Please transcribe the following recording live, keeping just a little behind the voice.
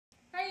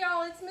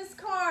y'all, it's Miss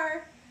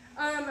Carr.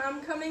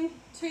 I'm coming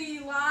to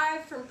you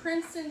live from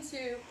Princeton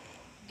to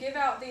give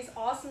out these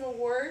awesome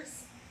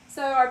awards.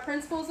 So our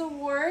principal's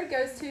award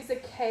goes to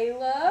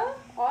Zakayla.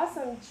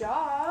 Awesome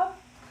job.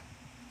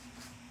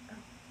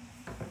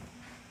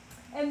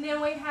 And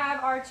then we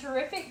have our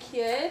terrific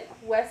kid,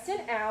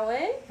 Weston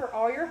Allen, for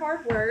all your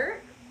hard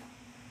work.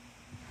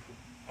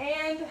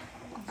 And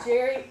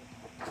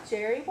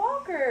Jerry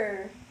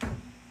Walker.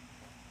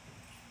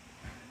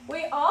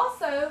 We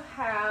also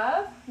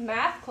have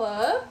Math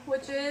Club,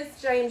 which is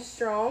James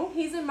Strong.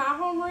 He's in my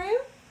homeroom.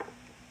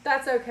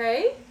 That's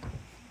okay.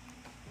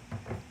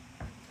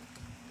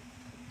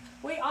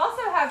 We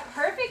also have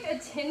perfect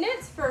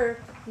attendance for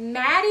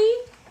Maddie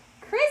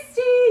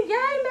Christie.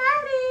 Yay,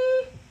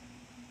 Maddie!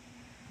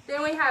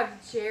 Then we have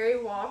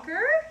Jerry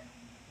Walker,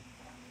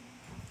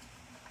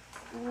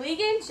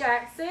 Legan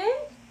Jackson,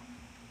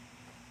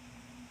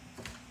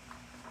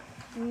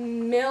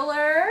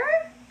 Miller,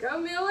 go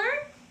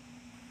Miller,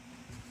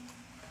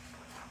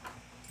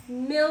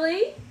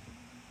 Millie,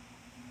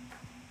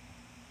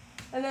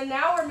 and then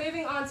now we're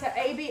moving on to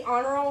AB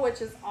Honor Roll,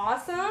 which is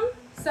awesome.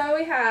 So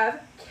we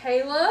have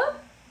Caleb,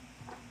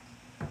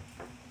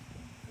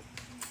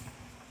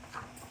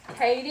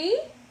 Katie,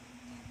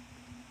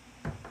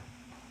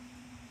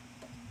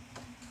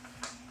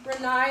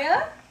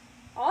 Renaya.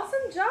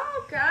 Awesome job,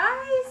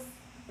 guys.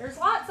 There's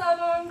lots of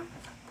them.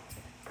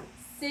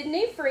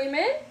 Sydney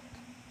Freeman,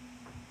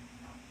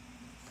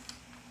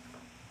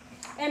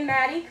 and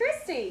Maddie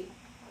Christie.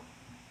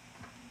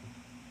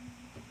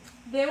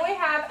 Then we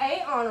have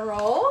A Honor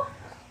Roll,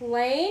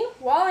 Lane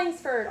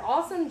Wallingsford.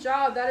 Awesome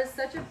job. That is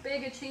such a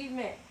big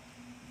achievement.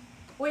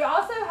 We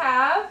also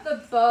have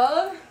the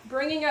Bug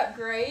bringing up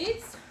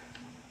grades.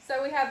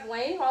 So we have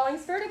Lane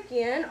Wallingsford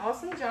again.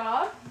 Awesome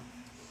job.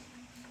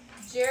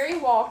 Jerry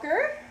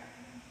Walker,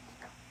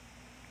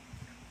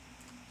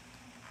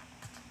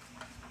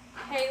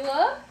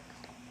 Kayla.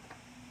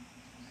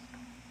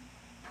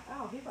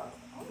 Oh, he brought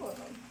all of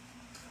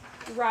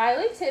them.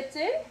 Riley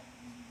Tipton.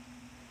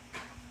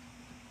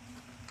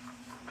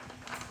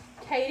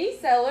 Katie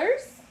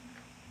Sellers.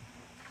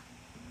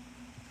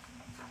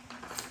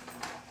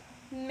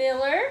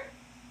 Miller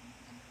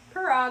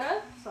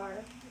Parada. Sorry.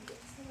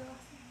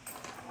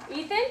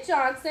 Ethan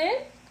Johnson.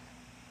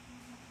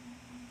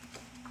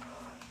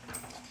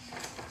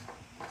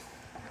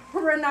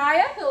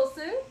 Renaya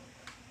Hilson.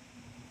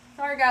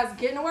 Sorry guys,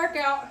 getting a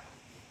workout.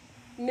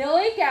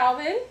 Millie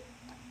Galvin.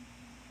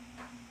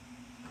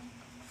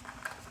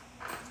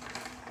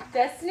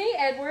 Destiny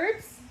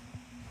Edwards.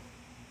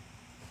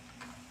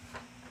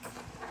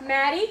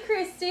 Maddie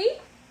Christie.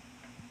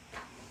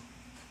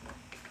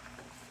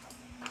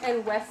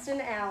 And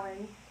Weston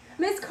Allen.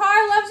 Miss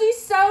Carr loves you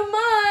so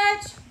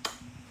much.